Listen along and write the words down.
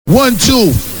1, 2.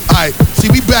 Alright, see,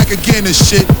 we back again and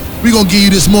shit. We gonna give you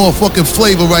this motherfucking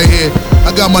flavor right here.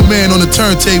 I got my man on the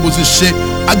turntables and shit.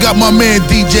 I got my man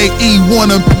DJ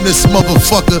E1 up in this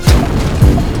motherfucker.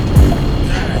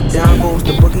 Down goes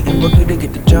the boogie and boogie to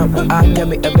get the jump. I got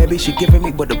me a baby, she giving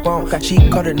me with the bump. Got she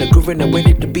caught in the groove and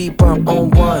waited to be bump on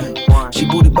one. She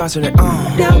booty bouncing it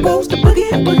on. Down goes the boogie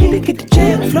and boogie to get the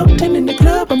jam. Floating in the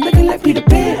club, I'm looking like Peter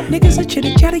Pan. Niggas are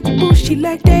chitty chatty, you boo, she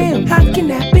like damn. How can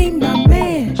that be my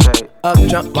man? Up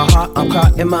jump my heart, I'm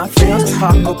caught in my feels.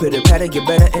 Hot go pitter patter, you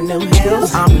better in them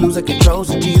heels. I'm losing control,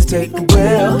 so Jesus take the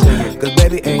wheel. Cause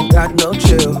baby ain't got no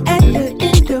chill. At the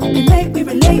end of the night we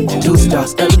relate. Two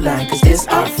stars align, cause it's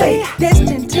our fate.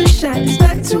 Destined to shine, it's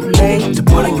not too late. To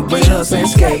pull on your wheels and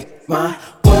skate. My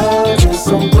world is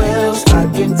on wheels, I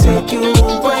can take you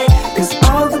away. Cause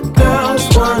all the girls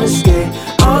wanna skate.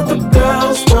 All the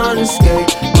girls wanna skate.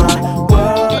 My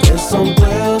world is on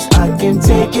wheels, I can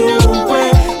take you away.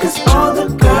 Cause all the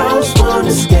girls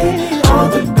wanna skate. All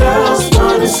the girls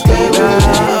wanna skate.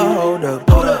 Now, hold up,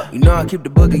 hold up. You know I keep the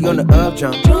boogie on the up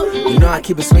jump. You know I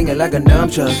keep it swinging like a numb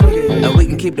truck. And we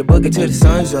can keep the boogie till the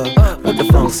sun's up. Put the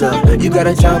phones up, you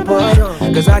gotta jump up.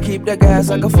 Cause I keep that gas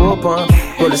like a full pump.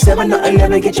 Roll a 7 or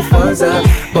 11, get your funds up.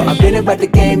 But I've been about the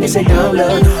game, this ain't dumb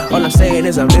luck. All I'm saying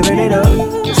is I'm living it up.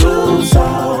 Too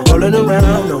tall, rolling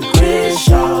around, no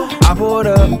Crenshaw. I pulled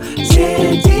up,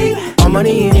 10 deep. All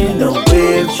money in, no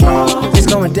withdrawal. It's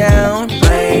going down,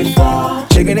 rainfall.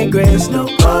 Chicken and grits, no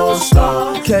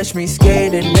coleslaw. Catch me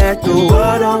skating at the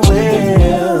world on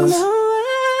wheels.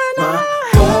 My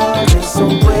world is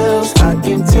on wheels, I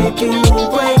can take you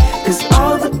away. Cause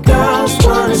all the girls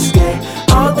wanna skate.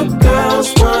 All the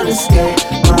girls wanna skate.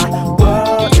 My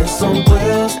world is on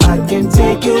wheels, I can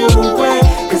take you away.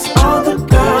 Cause all the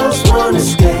girls wanna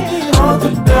skate. All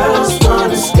the girls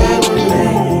wanna skate with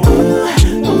me.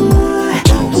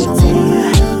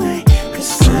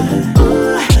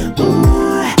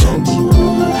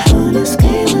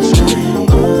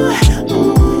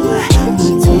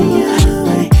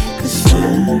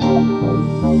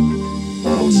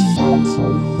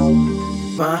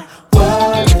 My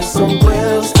world is on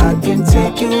wheels, I can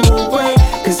take you away.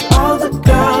 Cause all the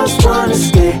girls wanna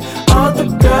skate. All the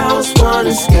girls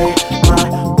wanna skate. My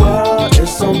world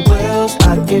is on wheels,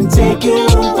 I can take you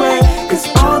away. Cause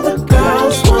all the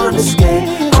girls wanna skate.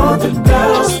 All the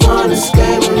girls wanna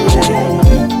skate with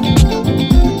me.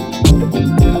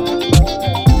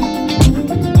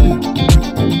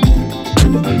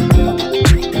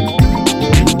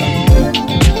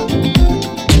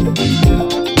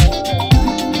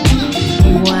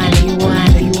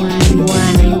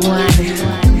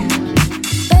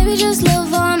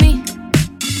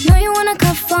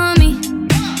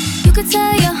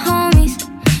 Tell your homies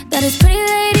that it's pretty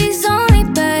ladies only,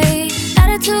 babe.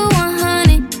 Attitude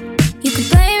 100. You can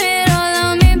blame it all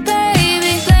on me,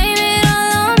 baby. Blame it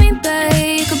all on me,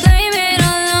 babe. You can blame it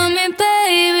all on me,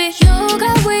 baby. You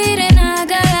got weed and I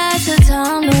got lots of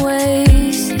time to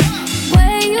waste.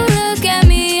 Way you look at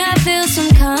me, I feel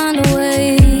some kind of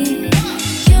way.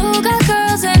 You got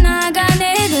girls and I got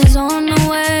niggas on the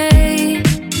way.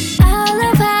 I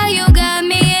love how you got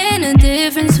me in a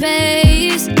different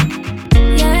space.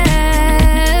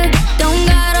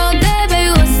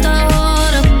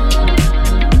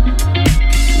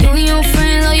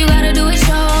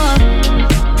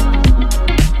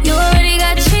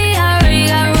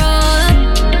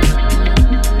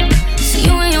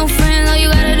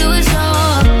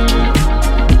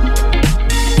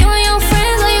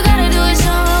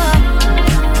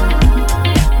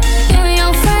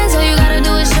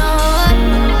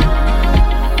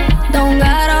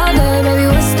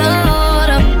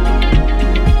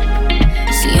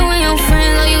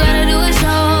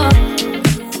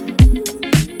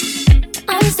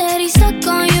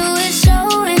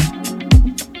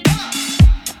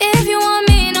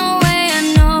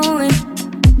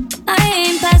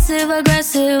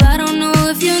 Aggressive, I don't know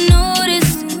if you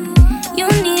noticed. You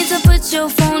need to put your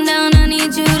phone down, I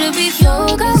need you to be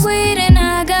focused. You got weed and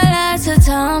I got lots of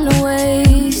time to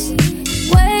waste.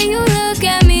 Way you look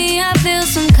at me, I feel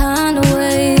some kind of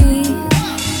way.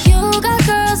 You got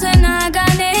girls and I got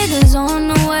niggas on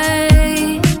the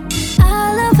way.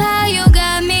 I love how you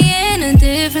got me in a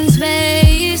different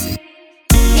space.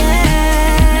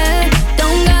 Yeah,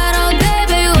 don't got all day,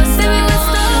 baby, what's the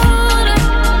order?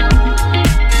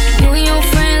 You and your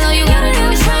friends, all you gotta do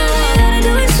is show up.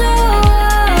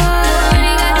 You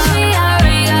already got cheese, I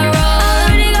already got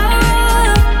roll.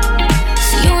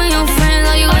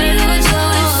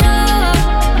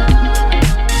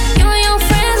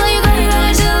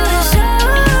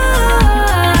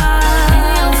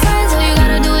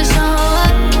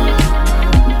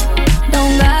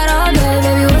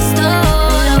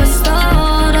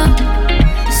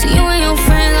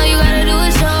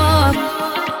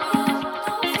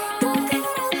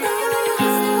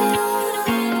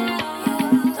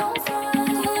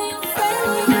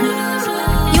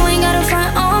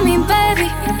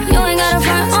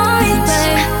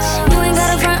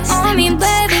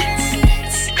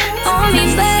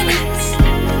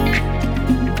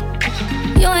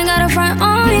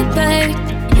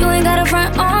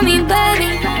 front on me,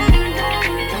 baby.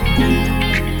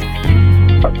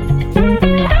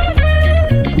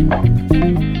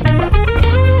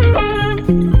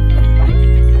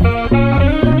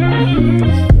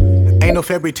 Ain't no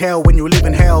fairy tale when you live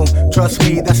in hell. Trust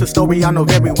me, that's a story I know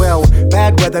very well.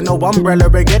 Bad weather, no umbrella,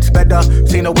 it gets better.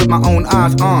 Seen it with my own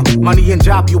eyes, money and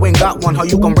job, you ain't got one. How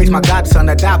you gon' raise my godson?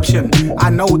 Adoption, I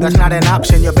know that's not an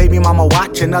option. Your baby mama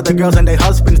watching other girls and their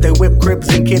husbands. They whip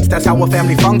cribs and kids, that's how a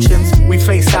family functions. We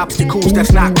face obstacles,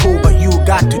 that's not cool, but you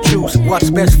got to choose what's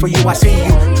best for you. I see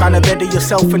you trying to better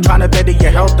yourself and trying to better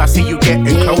your health. I see you getting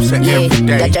closer every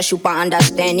day. That just super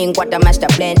understanding what the master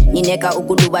plan. Nineka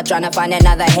Ukuluba trying to find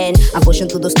another hand. I'm pushing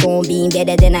through the storm, being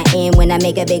better than I am. When I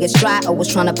make a bigger stride, always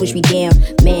trying to push me down.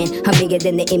 Man, I'm bigger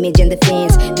than the image and the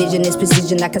fans. Vision is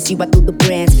precision, I can see right through the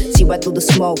brands, see right through the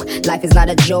smoke. Life is not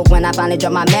a joke. When I finally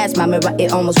drop my mask, my mirror,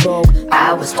 it almost broke.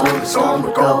 I was told the storm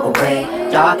would go away.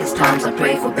 Darkest times I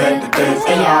pray for better days.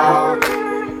 Hey y'all,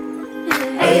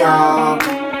 hey y'all.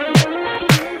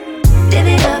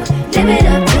 Live it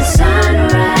up to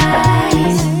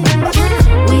sunrise.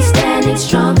 We standing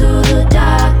strong through the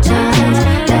dark times.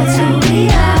 That's who we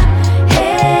are.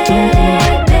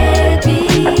 Hey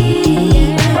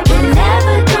baby, we're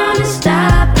never gonna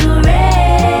stop the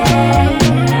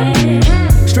rain.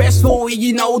 Stressful,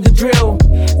 you know the drill.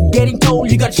 Getting told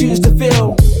you got shoes to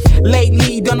fill.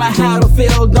 Lately, don't know how to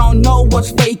feel. Don't know what's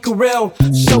fake or real.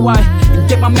 So I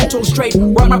get my mental straight.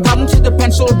 Write my problems to the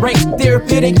pencil breaks.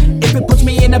 Therapeutic. If it puts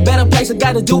me in a better place, I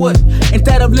gotta do it.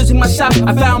 Instead of losing myself,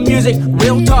 I found music.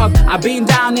 Real talk. I've been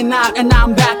down and out, and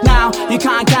I'm back now. You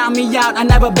can't count me out. I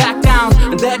never back down.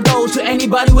 And that goes to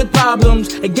anybody with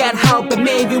problems. Get help, and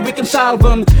maybe we can solve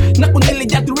them.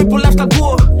 Nakunili at the ripple after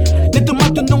go. Nito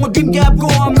matunong dream gap go.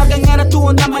 I'm not gonna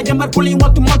to na may jamar pulling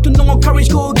what to matunong courage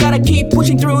go. Gotta keep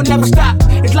pushing through, never stop.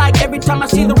 It's like every time I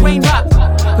see the rain drop,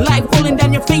 life falling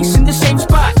down your face in the same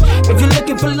spot. If you're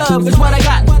looking for love, it's what I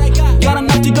got. Got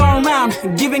enough to go around,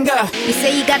 giving up. You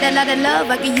say you got a lot of love,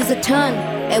 I can use a ton.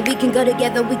 And we can go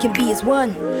together, we can be as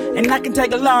one. And I can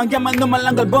take along, yeah, man, no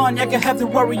malangal bond. I can have to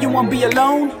worry, you won't be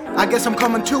alone. I guess I'm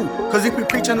coming too, cause if we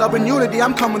preaching love and unity,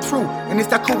 I'm coming through. And is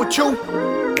that cool with you?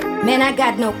 Man, I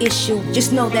got no issue,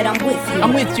 just know that I'm with you.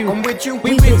 I'm with you, I'm with you,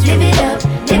 we with you.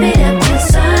 Live it up to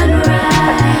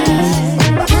sunrise.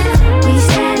 We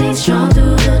standing strong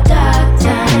through the dark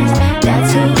times.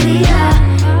 That's who we are.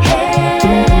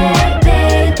 Hey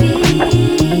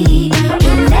baby,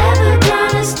 we're never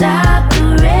gonna stop the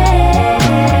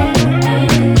rain.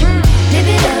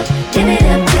 Live it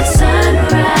up to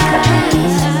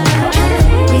sunrise.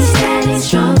 We standing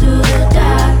strong through the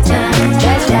dark times.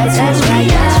 That's right.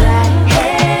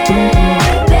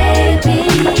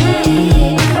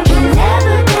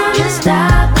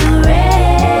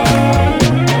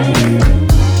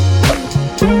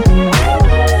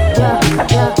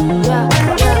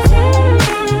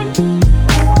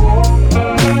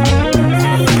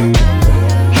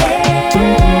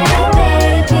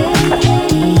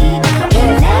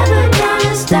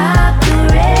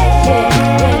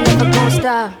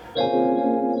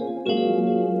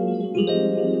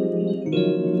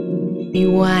 You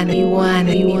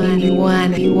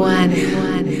want it.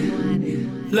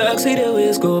 Like see the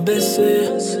ways go busy.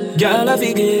 Girl, I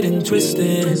feel getting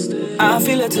twisted. I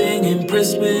feel a thing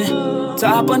impress me.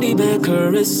 Top on the bed,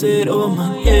 caress it. Oh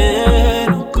my, yeah,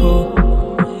 no go.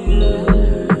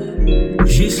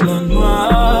 Juste la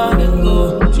noire and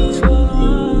go.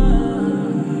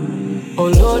 Oh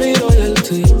Lordy,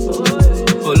 royalty.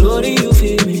 Oh Lordy, you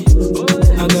feel me.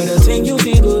 I got a thing you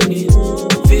feel good me.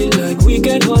 Feel like we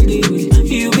can hold it.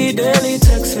 You be daily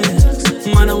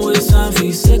texting. Man, I'm with some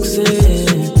feel sexy.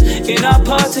 In our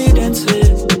party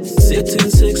dancing. Sitting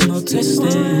six, no testing.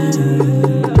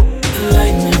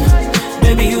 Lightning.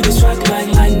 Baby, you be struck like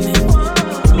lightning.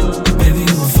 Baby,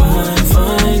 you a fine,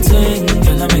 fine thing.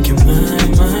 Girl, I make you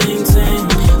mine, mine thing.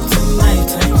 Tonight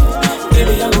thing.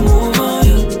 Baby, I will move on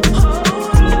you.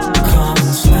 Come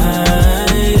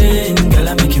sliding. Girl,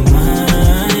 I make you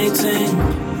mine thing.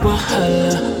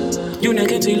 Wahala. You never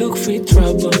get to look for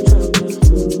trouble.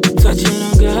 Touching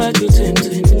on God, you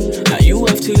tempting. Now you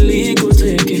have to leave, go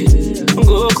take it.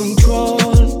 Go control.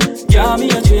 Yeah, me,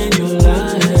 I change your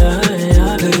life.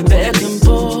 Play back and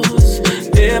pause.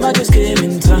 Damn, I just came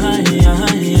in time.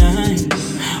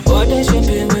 Oh, that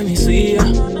champagne when me see ya.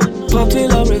 Pop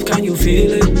till I rev, can you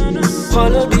feel it?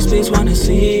 All of this place wanna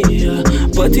see ya.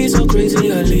 But it's so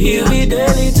crazy, I leave. We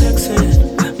daily texting.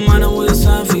 Man, I'm with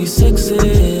some feel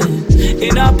sexy.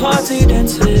 In our party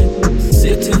dancing.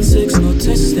 Sitting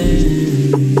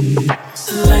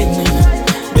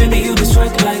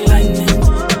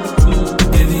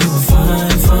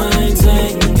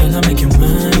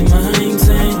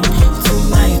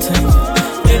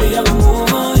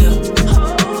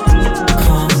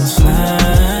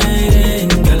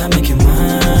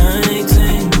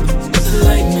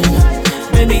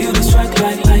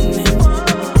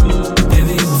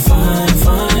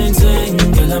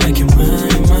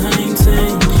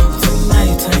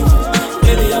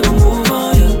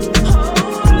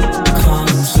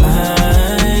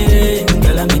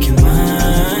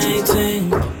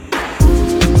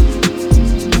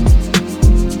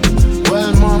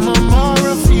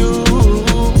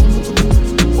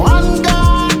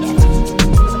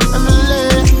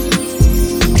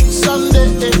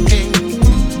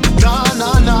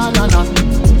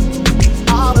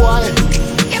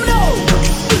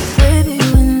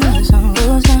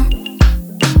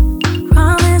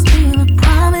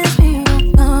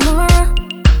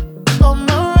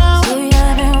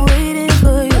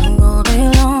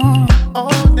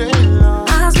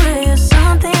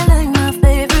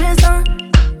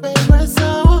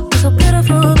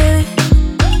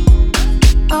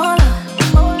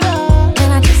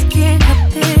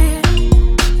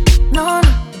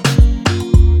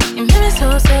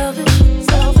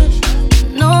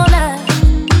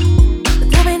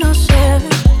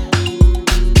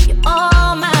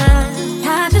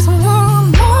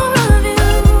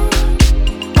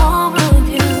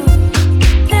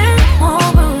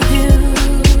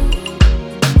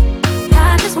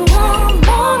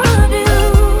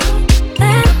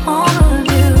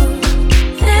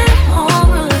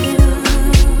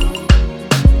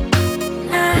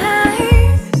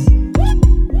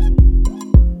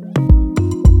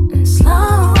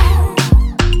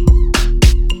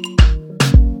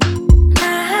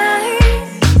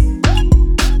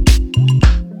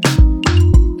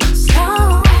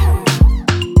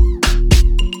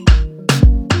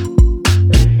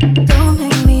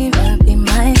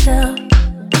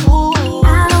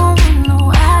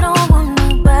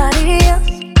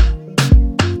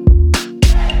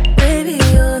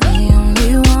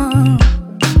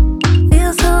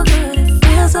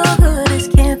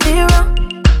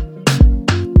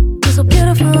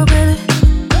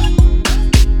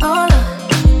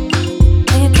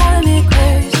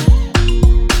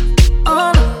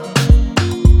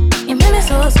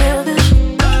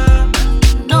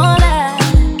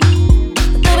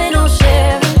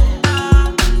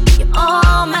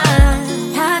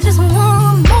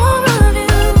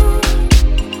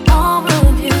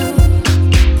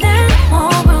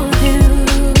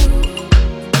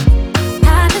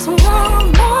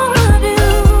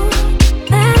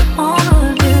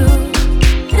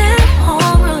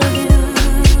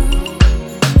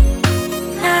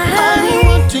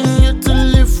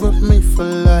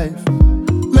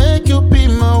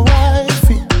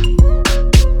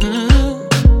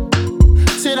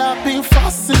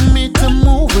forcing me to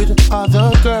move with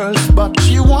other girls, but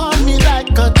you want me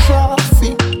like a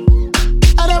trophy.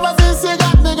 And ever since you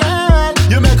got me, girl,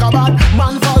 you make a bad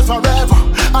man fall forever.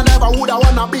 I never woulda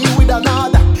wanna be with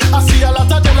another. I see a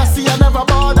lot of jealousy, I never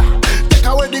bother. Take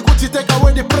away the Gucci, take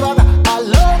away the Prada. I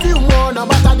love you more no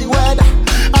matter the weather.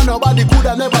 And nobody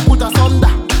coulda never put us under.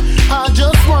 I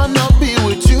just wanna be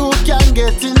with you, can't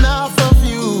get enough of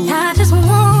you. I just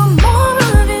want more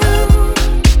of you,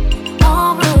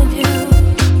 more of you,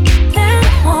 then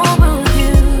more of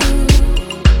you.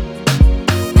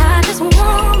 I just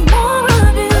want more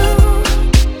of you,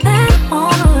 then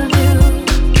more of you,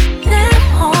 then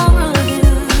more of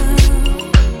you.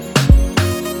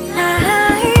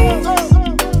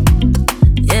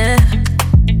 Yeah.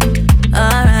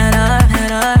 Alright.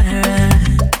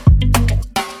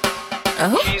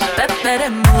 Oh,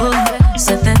 better move,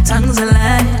 set their tongues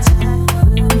alight.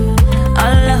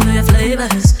 All of your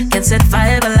flavors can set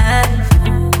fire alive.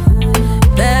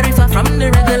 Very far from the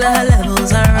regular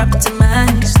levels are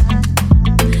optimized.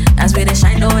 As we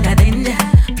shine on the danger,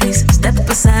 please step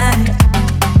aside.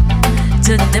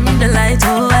 To dim the light,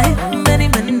 oh, many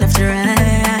men left to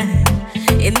right.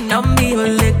 In on me,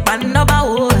 will lick pan up our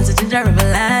walls, a ginger of a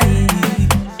life.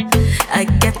 I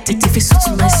get it if it suits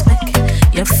my spec.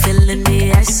 You're feeling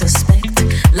me, I suspect.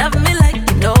 Love me like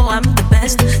you know I'm the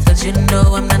best, cause you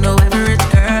know I'm not no average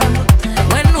girl.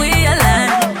 When we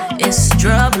align, it's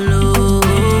trouble.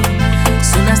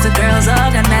 Soon as the girls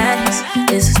organize,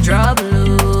 it's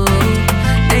trouble.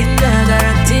 Danger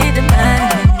guaranteed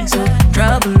demise, so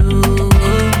trouble.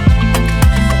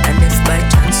 And if by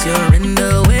chance you're in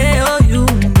the way, oh you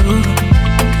know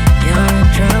you're in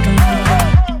trouble.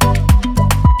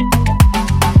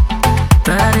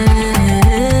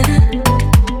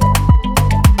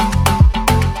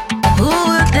 Who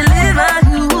will deliver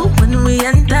you when we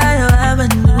enter your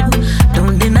avenue?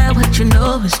 Don't deny what you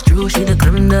know is true. She the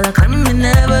creme de la creme and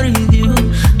never review,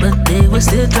 but they will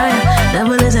still try.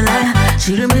 Devil is a liar,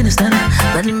 she remain a stunner.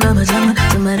 But in Mama Jama,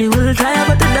 somebody will try,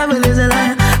 but the devil is a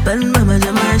liar. But in Mama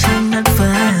Jama, she not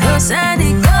fire. No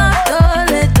Sandy, go,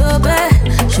 le tobe.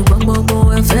 Je bon bon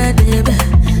bon, un fait des belles.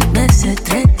 Mais c'est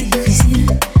très difficile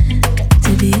to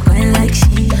be quite like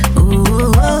she.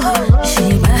 Oh,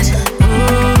 she bad.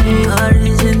 Oh,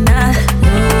 original.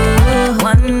 Oh,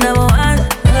 one number one.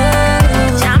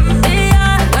 Oh,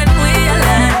 champion. When we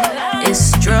align,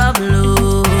 it's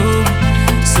trouble.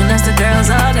 Soon as the girls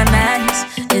organize,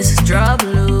 it's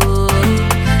trouble.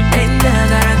 Danger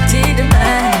guaranteed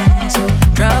demise, so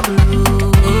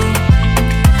trouble.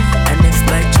 And if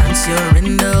by chance you're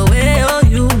in the way, oh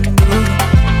you know.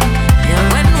 Yeah,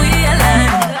 when we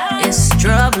align, it's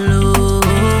trouble.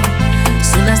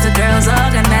 Soon as the girls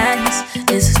organize,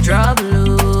 it's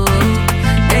trouble.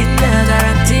 Danger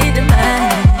guaranteed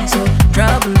demise, so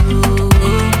trouble.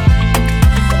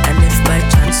 And if by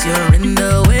chance you're in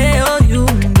the way, oh you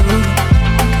know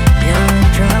you're in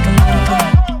trouble.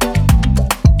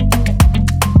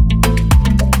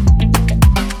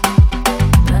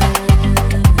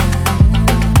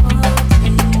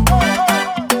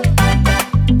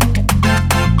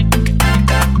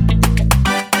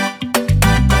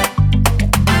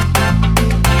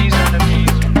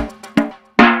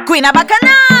 Queen of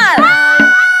Bacchanal,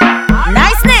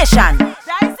 nice nation.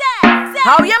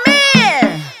 How you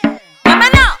mean? Come on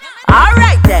now. All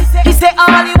right then. He say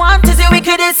all he wants is the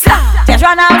wickedest slam. Just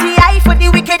run out the eye for the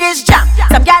wickedest jam.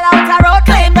 Some gal out the road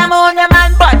claim them on the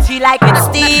man, but she like it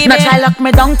steamy. No try lock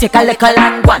me down, take a little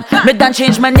and one. Me done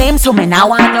change my name, so me now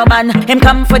want no man. Him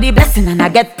come for the blessing and I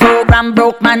get program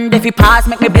broke man. If he pass,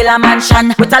 make me build a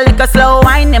mansion. With a little slow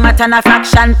wine, him a turn a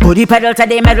fraction. Put the pedal to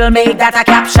the metal, make that a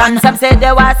caption. Some say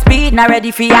they was speed, not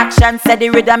ready for action. Said the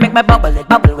rhythm make me bubble, it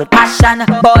bubble with passion.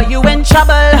 Boy, you in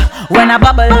trouble when I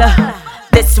bubble.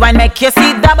 This one make you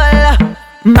see double.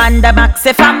 Man the max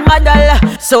if I'm model.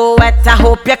 So wet I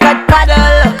hope you could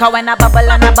paddle. Cause when I bubble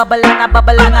and I bubble and I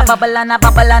bubble and I bubble and I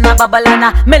bubble and I bubble and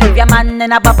I me leave your man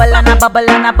in a bubble and I bubble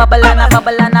and I bubble and I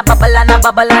bubble and I bubble and I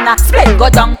bubble and I split go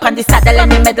down on the saddle in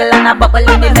the middle and I bubble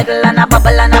in the middle and I bubble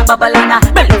and I bubble and I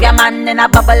me leave your man in a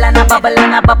bubble and I bubble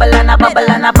and I bubble and I bubble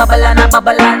and I bubble and I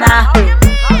bubble and I.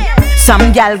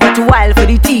 Some gal get wild for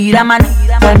the teeter man.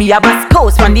 Tell me I was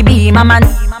coast from the beamer man.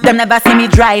 Them never see me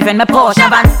driving my Porsche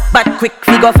van, but quick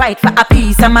we go fight for a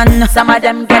piece of man. Some of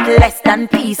them get less than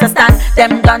piece of stand.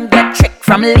 Them done get tricked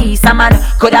from Lisa man.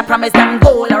 Coulda promised them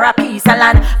gold or a piece of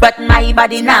land, but my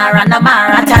body nah run a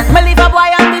marathon. Me leave a boy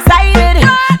undecided.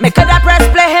 Me coulda press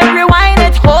play him rewind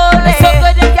it. Hold it. So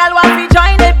good if y'all want to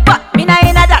join it, but me nah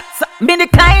inna that. So me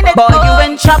decline it. Boy you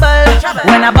in trouble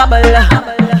when I bubble.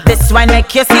 This one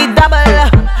make you see double.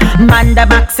 Man the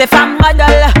max if I'm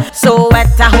model. So wet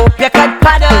I hope you could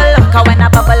paddle. Cause when I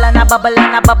bubble and I bubble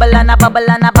and I bubble and I bubble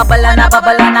and I bubble and I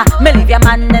bubble and I me leave your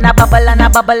man in a bubble and I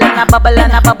bubble and I bubble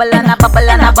and I bubble and I bubble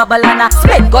and I bubble and I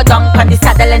split go down on the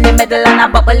saddle in the middle and I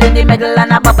bubble in the middle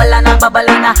and I bubble and I bubble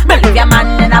and I me leave your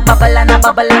man in a bubble and I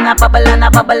bubble and I bubble and I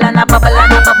bubble and I bubble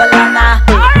and I bubble and I